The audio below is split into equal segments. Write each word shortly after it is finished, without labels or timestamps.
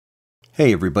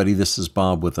Hey everybody, this is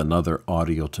Bob with another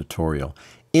audio tutorial.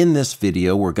 In this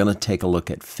video, we're going to take a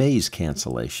look at phase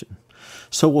cancellation.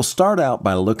 So we'll start out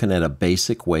by looking at a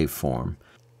basic waveform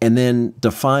and then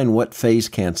define what phase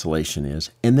cancellation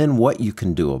is and then what you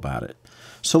can do about it.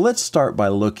 So let's start by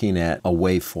looking at a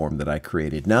waveform that I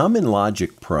created. Now I'm in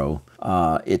Logic Pro.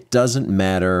 It doesn't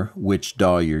matter which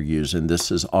DAW you're using.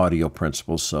 This is Audio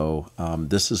Principles, so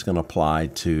this is going to apply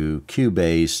to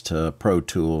Cubase, to Pro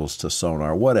Tools, to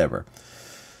Sonar, whatever.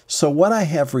 So what I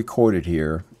have recorded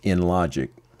here in Logic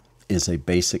is a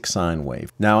basic sine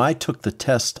wave. Now I took the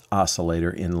test oscillator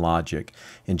in Logic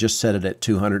and just set it at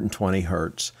 220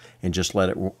 Hertz and just let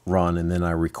it run, and then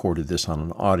I recorded this on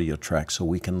an audio track so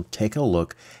we can take a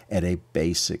look at a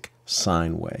basic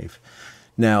sine wave.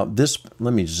 Now this,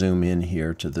 let me zoom in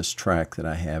here to this track that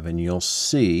I have and you'll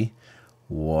see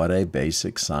what a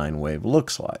basic sine wave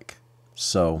looks like.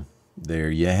 So there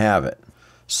you have it.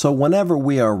 So whenever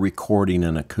we are recording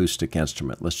an acoustic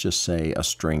instrument, let's just say a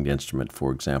stringed instrument,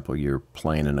 for example, you're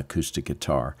playing an acoustic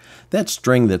guitar, that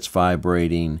string that's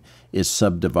vibrating is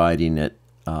subdividing it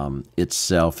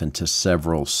itself into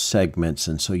several segments,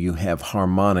 and so you have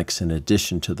harmonics in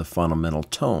addition to the fundamental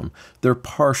tone. They're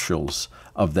partials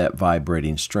of that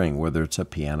vibrating string, whether it's a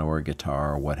piano or a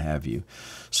guitar or what have you.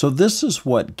 So this is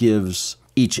what gives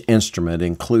each instrument,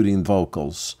 including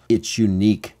vocals, its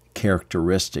unique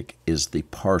characteristic is the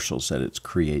partials that it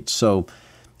creates. So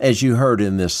as you heard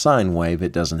in this sine wave,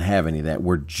 it doesn't have any of that.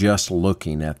 We're just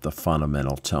looking at the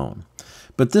fundamental tone.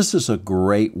 But this is a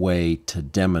great way to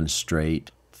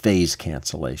demonstrate phase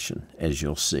cancellation, as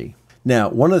you'll see. Now,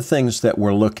 one of the things that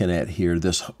we're looking at here,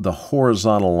 the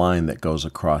horizontal line that goes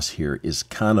across here is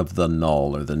kind of the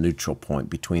null or the neutral point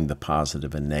between the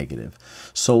positive and negative.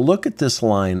 So look at this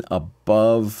line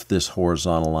above this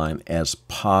horizontal line as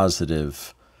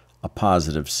a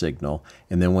positive signal,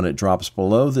 and then when it drops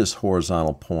below this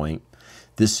horizontal point,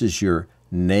 this is your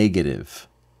negative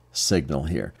signal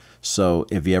here. So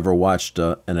if you ever watched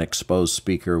an exposed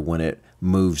speaker, when it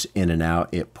moves in and out,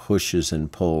 it pushes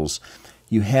and pulls.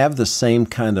 You have the same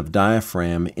kind of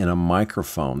diaphragm in a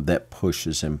microphone that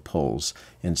pushes and pulls,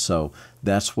 and so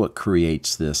that's what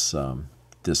creates this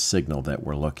signal that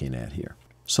we're looking at here.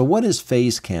 So what is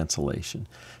phase cancellation?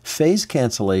 Phase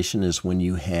cancellation is when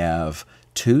you have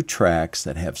two tracks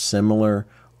that have similar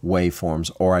waveforms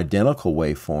or identical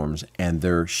waveforms and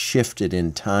they're shifted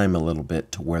in time a little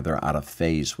bit to where they're out of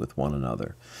phase with one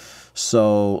another.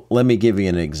 So let me give you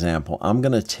an example. I'm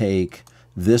going to take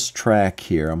this track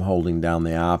here, I'm holding down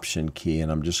the Option key,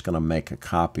 and I'm just going to make a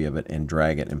copy of it and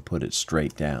drag it and put it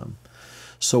straight down.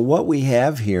 So what we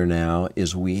have here now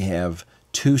is we have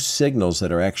two signals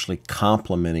that are actually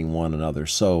complementing one another.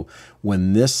 So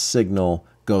when this signal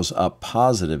goes up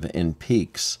positive and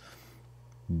peaks,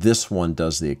 this one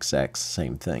does the exact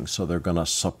same thing. So they're going to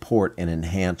support and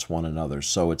enhance one another.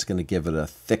 So it's going to give it a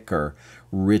thicker,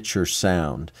 richer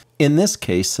sound. In this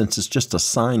case, since it's just a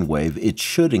sine wave, it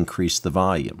should increase the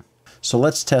volume. So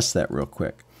let's test that real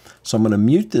quick. So I'm going to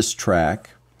mute this track.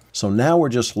 So now we're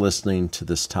just listening to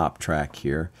this top track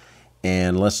here.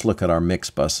 And let's look at our mix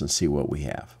bus and see what we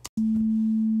have.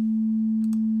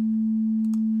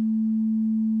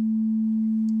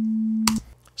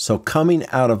 So coming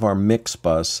out of our mix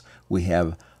bus, we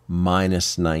have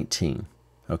 -19.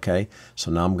 Okay, so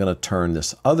now I'm going to turn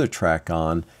this other track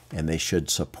on, and they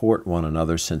should support one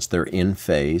another since they're in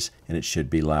phase, and it should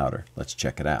be louder. Let's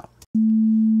check it out.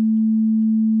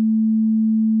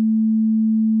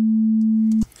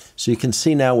 So you can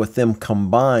see now with them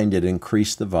combined, it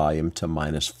increased the volume to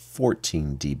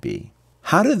 -14 dB.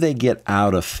 How do they get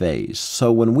out of phase?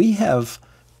 So when we have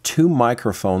two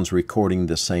microphones recording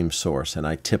the same source, and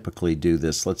I typically do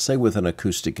this, let's say with an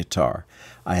acoustic guitar.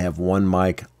 I have one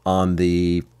mic on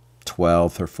the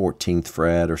 12th or 14th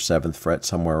fret or 7th fret,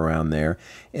 somewhere around there,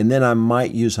 and then I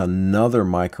might use another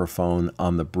microphone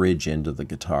on the bridge end of the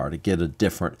guitar to get a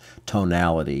different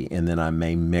tonality, and then I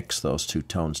may mix those two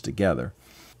tones together.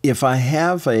 If I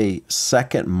have a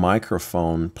second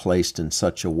microphone placed in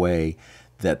such a way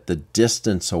that the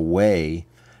distance away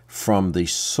from the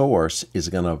source is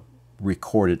going to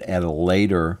record it at a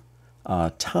later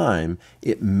time,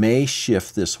 it may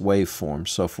shift this waveform.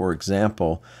 So for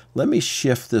example, let me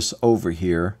shift this over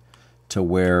here to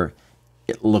where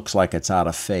it looks like it's out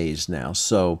of phase now.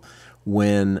 So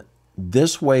when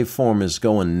this waveform is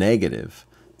going negative,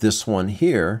 this one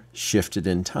here, shifted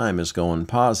in time, is going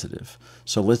positive.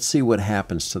 So let's see what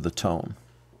happens to the tone.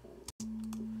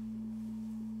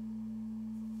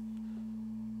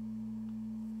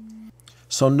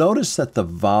 So notice that the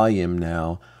volume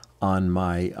now on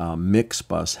my mix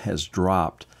bus has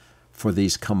dropped for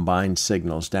these combined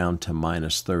signals down to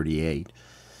 -38.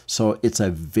 So it's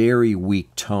a very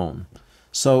weak tone.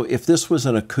 So if this was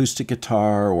an acoustic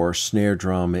guitar or a snare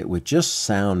drum, it would just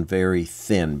sound very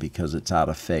thin because it's out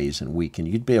of phase and weak, and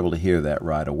you'd be able to hear that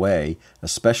right away,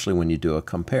 especially when you do a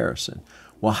comparison.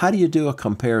 Well, how do you do a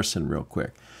comparison real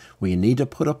quick? Well, you need to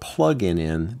put a plug-in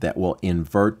in that will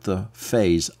invert the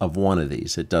phase of one of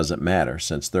these. It doesn't matter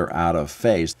since they're out of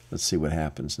phase. Let's see what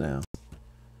happens now.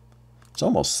 It's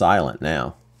almost silent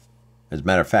now. As a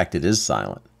matter of fact, it is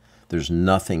silent. There's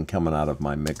nothing coming out of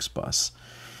my mix bus.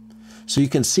 So you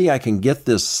can see I can get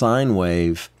this sine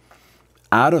wave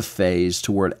out of phase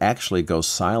to where it actually goes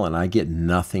silent. I get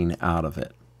nothing out of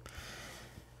it.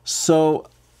 So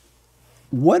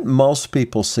what most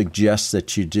people suggest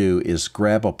that you do is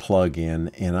grab a plug-in,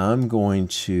 and I'm going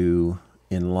to,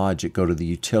 in Logic, go to the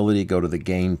utility, go to the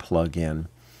gain plug-in.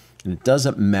 And it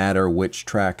doesn't matter which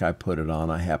track I put it on.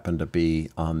 I happen to be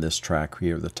on this track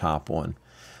here, the top one.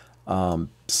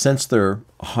 Since they're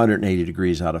 180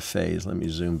 degrees out of phase, let me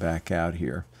zoom back out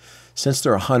here. Since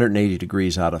they're 180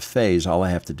 degrees out of phase, all I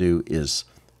have to do is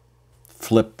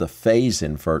flip the phase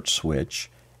invert switch,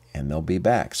 and they'll be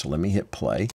back. So let me hit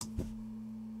play.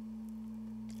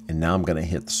 And now I'm going to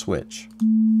hit the switch.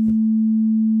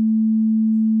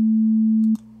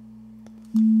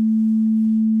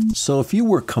 So if you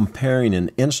were comparing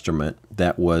an instrument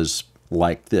that was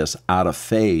like this, out of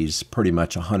phase, pretty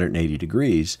much 180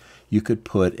 degrees, you could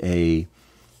put a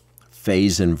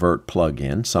phase invert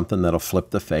plug-in, something that'll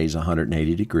flip the phase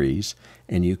 180 degrees,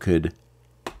 and you could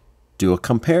do a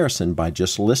comparison by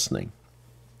just listening.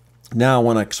 Now I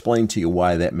want to explain to you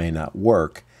why that may not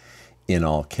work in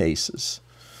all cases.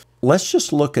 Let's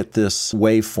just look at this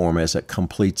waveform as it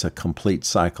completes a complete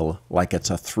cycle, like it's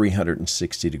a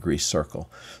 360-degree circle.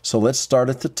 So let's start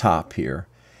at the top here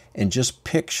and just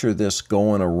picture this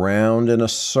going around in a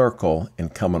circle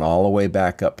and coming all the way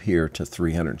back up here to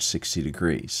 360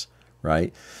 degrees,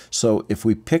 right? So if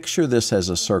we picture this as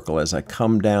a circle, as I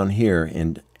come down here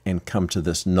and come to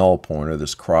this null point, or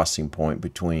this crossing point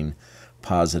between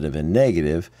positive and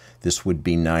negative, this would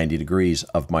be 90 degrees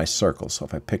of my circle. So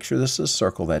if I picture this as a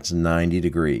circle, that's 90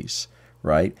 degrees,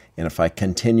 right? And if I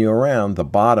continue around, the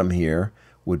bottom here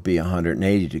would be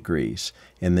 180 degrees,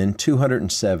 and then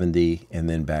 270, and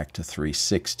then back to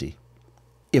 360.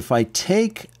 If I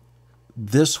take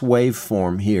this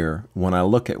waveform here, when I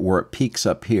look at where it peaks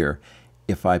up here,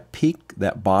 if I peak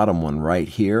that bottom one right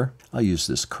here, I'll use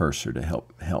this cursor to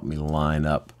help me line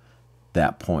up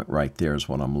that point right there is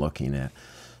what I'm looking at.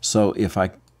 So if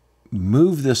I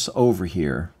move this over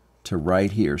here to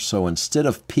right here, so instead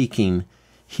of peaking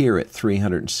here at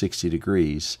 360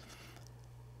 degrees,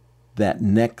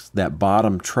 that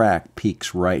bottom track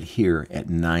peaks right here at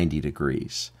 90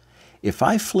 degrees. If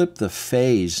I flip the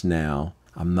phase now,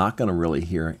 I'm not going to really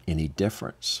hear any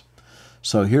difference.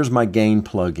 So here's my gain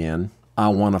plug-in. I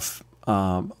want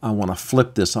to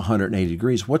flip this 180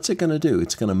 degrees. What's it going to do?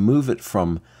 It's going to move it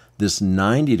from this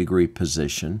 90-degree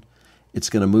position. It's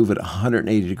going to move it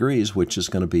 180 degrees, which is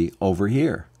going to be over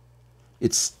here.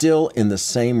 It's still in the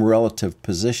same relative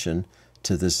position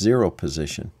to this 0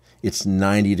 position. It's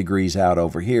 90 degrees out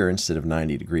over here instead of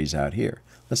 90 degrees out here.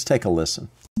 Let's take a listen.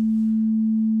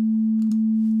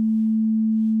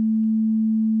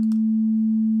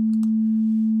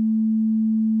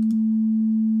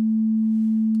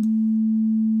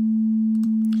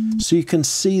 So you can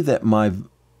see that my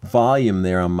volume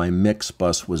there on my mix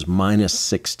bus was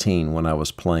 -16 when I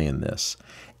was playing this.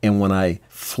 And when I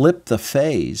flipped the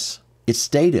phase, it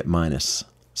stayed at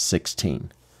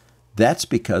 -16. That's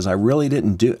because I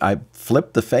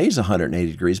flipped the phase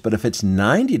 180 degrees, but if it's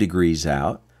 90 degrees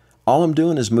out, all I'm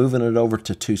doing is moving it over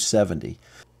to 270.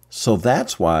 So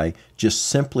that's why just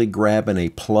simply grabbing a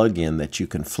plug-in that you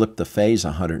can flip the phase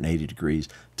 180 degrees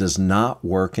does not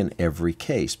work in every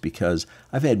case, because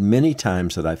I've had many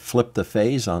times that I flip the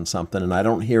phase on something and I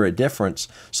don't hear a difference,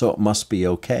 so it must be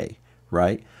okay,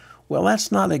 right? Well,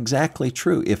 that's not exactly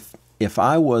true. If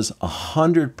I was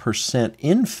 100%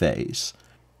 in phase,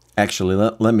 actually,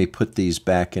 let me put these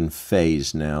back in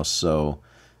phase now, so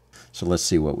let's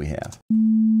see what we have.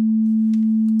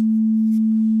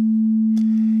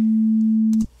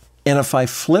 And if I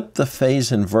flip the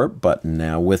phase invert button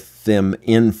now with them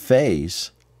in phase,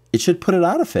 it should put it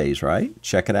out of phase, right?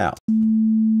 Check it out.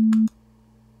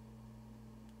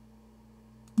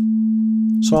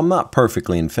 So I'm not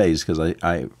perfectly in phase because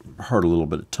I heard a little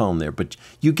bit of tone there, but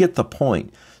you get the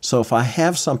point. So if I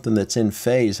have something that's in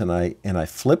phase and I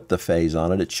flip the phase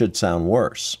on it, it should sound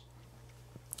worse.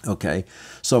 Okay,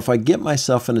 so if I get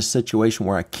myself in a situation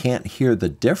where I can't hear the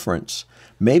difference,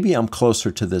 maybe I'm closer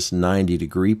to this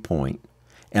 90-degree point,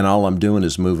 and all I'm doing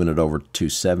is moving it over to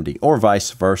 270, or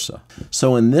vice versa.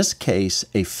 So in this case,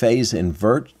 a phase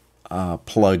invert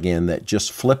plug-in that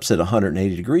just flips it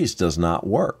 180 degrees does not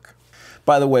work.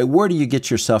 By the way, where do you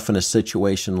get yourself in a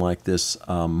situation like this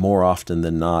more often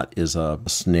than not is a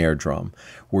snare drum,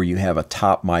 where you have a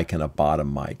top mic and a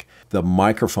bottom mic. The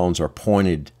microphones are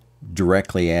pointed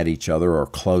directly at each other or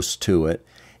close to it,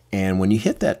 and when you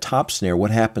hit that top snare,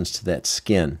 what happens to that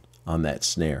skin on that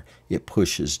snare? It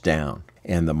pushes down,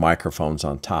 and the microphone's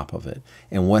on top of it.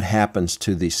 And what happens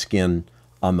to the skin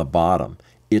on the bottom?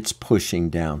 It's pushing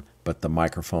down, but the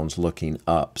microphone's looking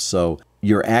up. So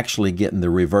you're actually getting the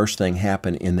reverse thing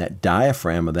happen in that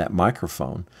diaphragm of that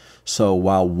microphone. So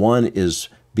while one is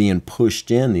being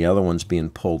pushed in, the other one's being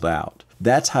pulled out.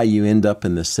 That's how you end up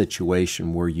in this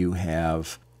situation where you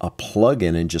have a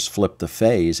plug-in and just flip the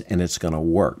phase, and it's going to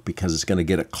work because it's going to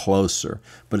get it closer.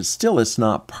 But it's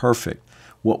not perfect.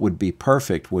 What would be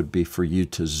perfect would be for you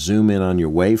to zoom in on your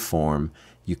waveform.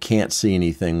 You can't see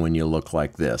anything when you look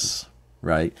like this,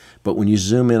 right? But when you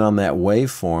zoom in on that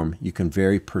waveform, you can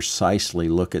very precisely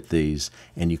look at these,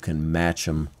 and you can match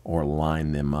them or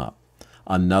line them up.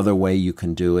 Another way you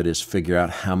can do it is figure out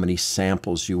how many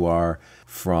samples you are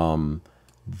from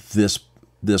this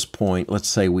point. Let's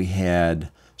say we had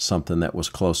something that was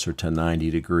closer to 90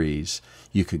 degrees.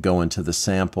 You could go into the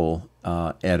sample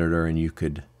editor and you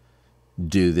could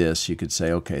do this. You could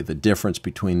say, okay, the difference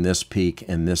between this peak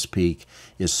and this peak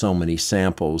is so many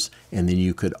samples, and then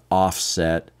you could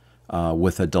offset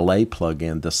with a delay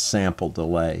plugin, the sample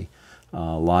delay.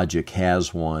 Logic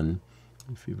has one,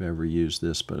 if you've ever used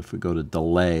this, but if we go to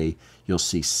delay, you'll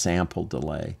see sample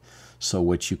delay. So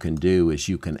what you can do is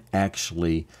you can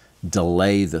actually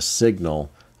delay the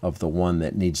signal of the one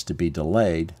that needs to be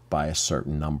delayed by a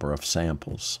certain number of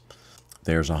samples.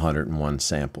 There's 101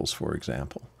 samples, for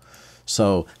example.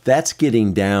 So that's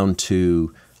getting down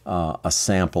to a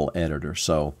sample editor.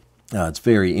 So it's a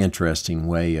very interesting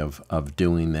way of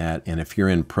doing that. And if you're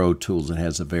in Pro Tools, it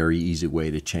has a very easy way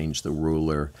to change the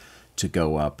ruler to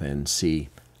go up and see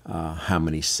how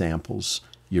many samples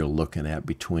you're looking at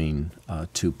between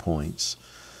 2 points.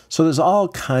 So there's all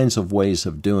kinds of ways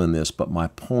of doing this, but my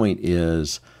point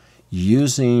is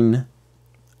using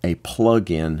a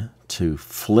plug-in to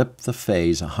flip the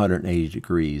phase 180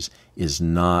 degrees is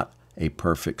not a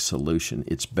perfect solution.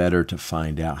 It's better to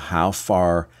find out how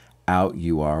far out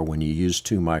you are when you use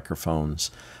two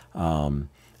microphones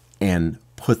and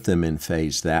put them in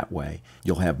phase that way.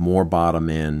 You'll have more bottom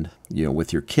end,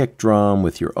 with your kick drum,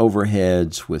 with your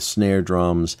overheads, with snare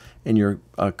drums, and your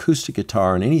acoustic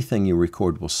guitar, and anything you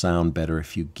record will sound better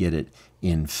if you get it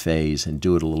in phase and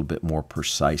do it a little bit more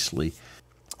precisely.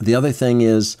 The other thing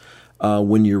is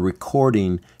when you're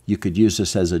recording, you could use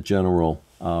this as a general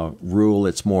rule.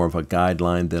 It's more of a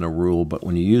guideline than a rule, but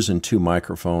when you're using two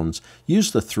microphones,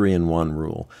 use the 3-in-1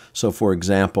 rule. So for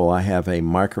example, I have a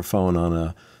microphone on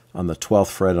the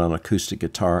 12th fret on acoustic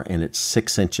guitar, and it's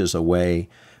 6 inches away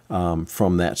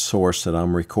from that source that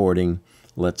I'm recording.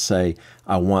 Let's say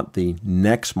I want the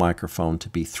next microphone to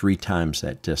be 3 times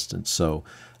that distance, so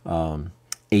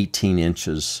 18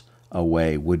 inches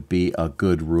away would be a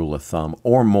good rule of thumb,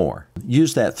 or more.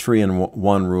 Use that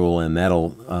 3-in-1 rule, and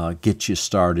that'll get you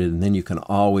started, and then you can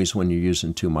always, when you're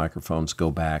using two microphones,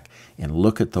 go back and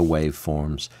look at the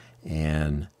waveforms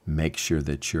and make sure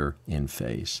that you're in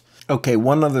phase. Okay,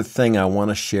 one other thing I want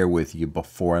to share with you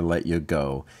before I let you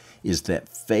go is that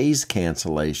phase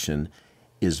cancellation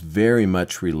is very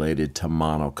much related to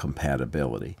mono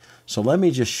compatibility. So let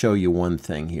me just show you one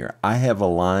thing here. I have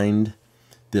aligned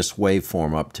this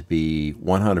waveform up to be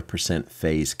 100%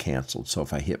 phase canceled. So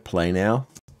if I hit play now,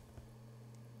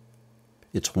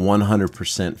 it's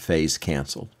 100% phase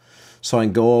canceled. So I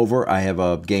can go over, I have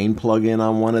a gain plug-in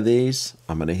on one of these.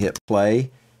 I'm going to hit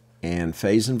play and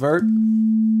phase invert.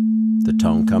 The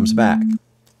tone comes back.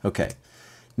 Okay,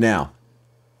 now,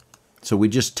 so we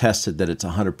just tested that it's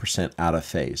 100% out of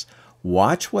phase.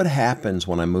 Watch what happens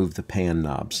when I move the pan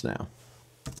knobs now.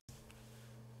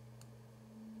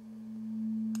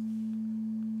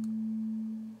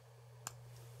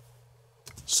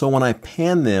 So when I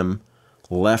pan them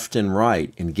left and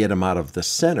right and get them out of the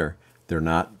center, they're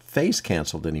not phase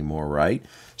canceled anymore, right?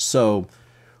 So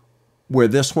where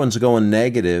this one's going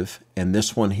negative and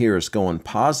this one here is going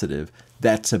positive,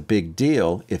 that's a big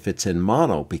deal if it's in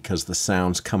mono because the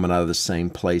sound's coming out of the same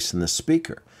place in the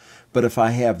speaker. But if I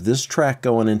have this track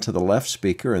going into the left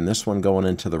speaker and this one going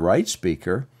into the right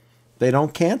speaker, they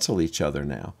don't cancel each other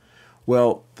now.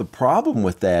 Well, the problem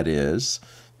with that is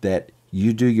that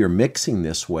you do your mixing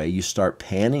this way, you start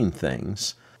panning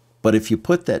things, but if you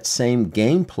put that same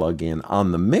gain plug-in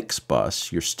on the mix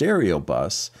bus, your stereo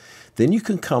bus, Then you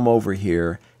can come over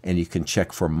here and you can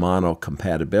check for mono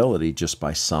compatibility just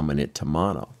by summing it to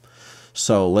mono.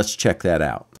 So let's check that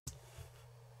out.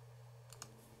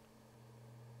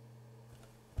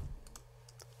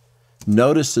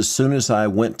 Notice as soon as I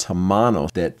went to mono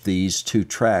that these two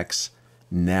tracks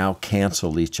now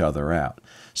cancel each other out.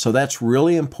 So that's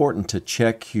really important to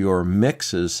check your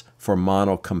mixes for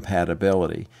mono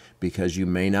compatibility, because you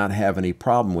may not have any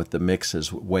problem with the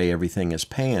mixes way everything is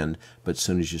panned, but as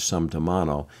soon as you sum to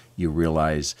mono, you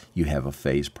realize you have a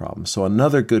phase problem. So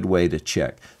another good way to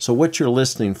check. So what you're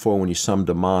listening for when you sum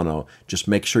to mono, just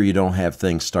make sure you don't have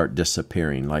things start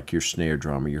disappearing, like your snare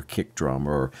drum or your kick drum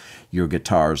or your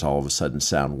guitars all of a sudden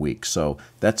sound weak. So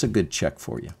that's a good check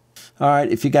for you. All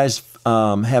right, if you guys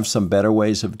have some better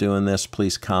ways of doing this,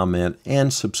 please comment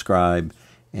and subscribe,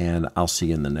 and I'll see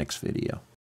you in the next video.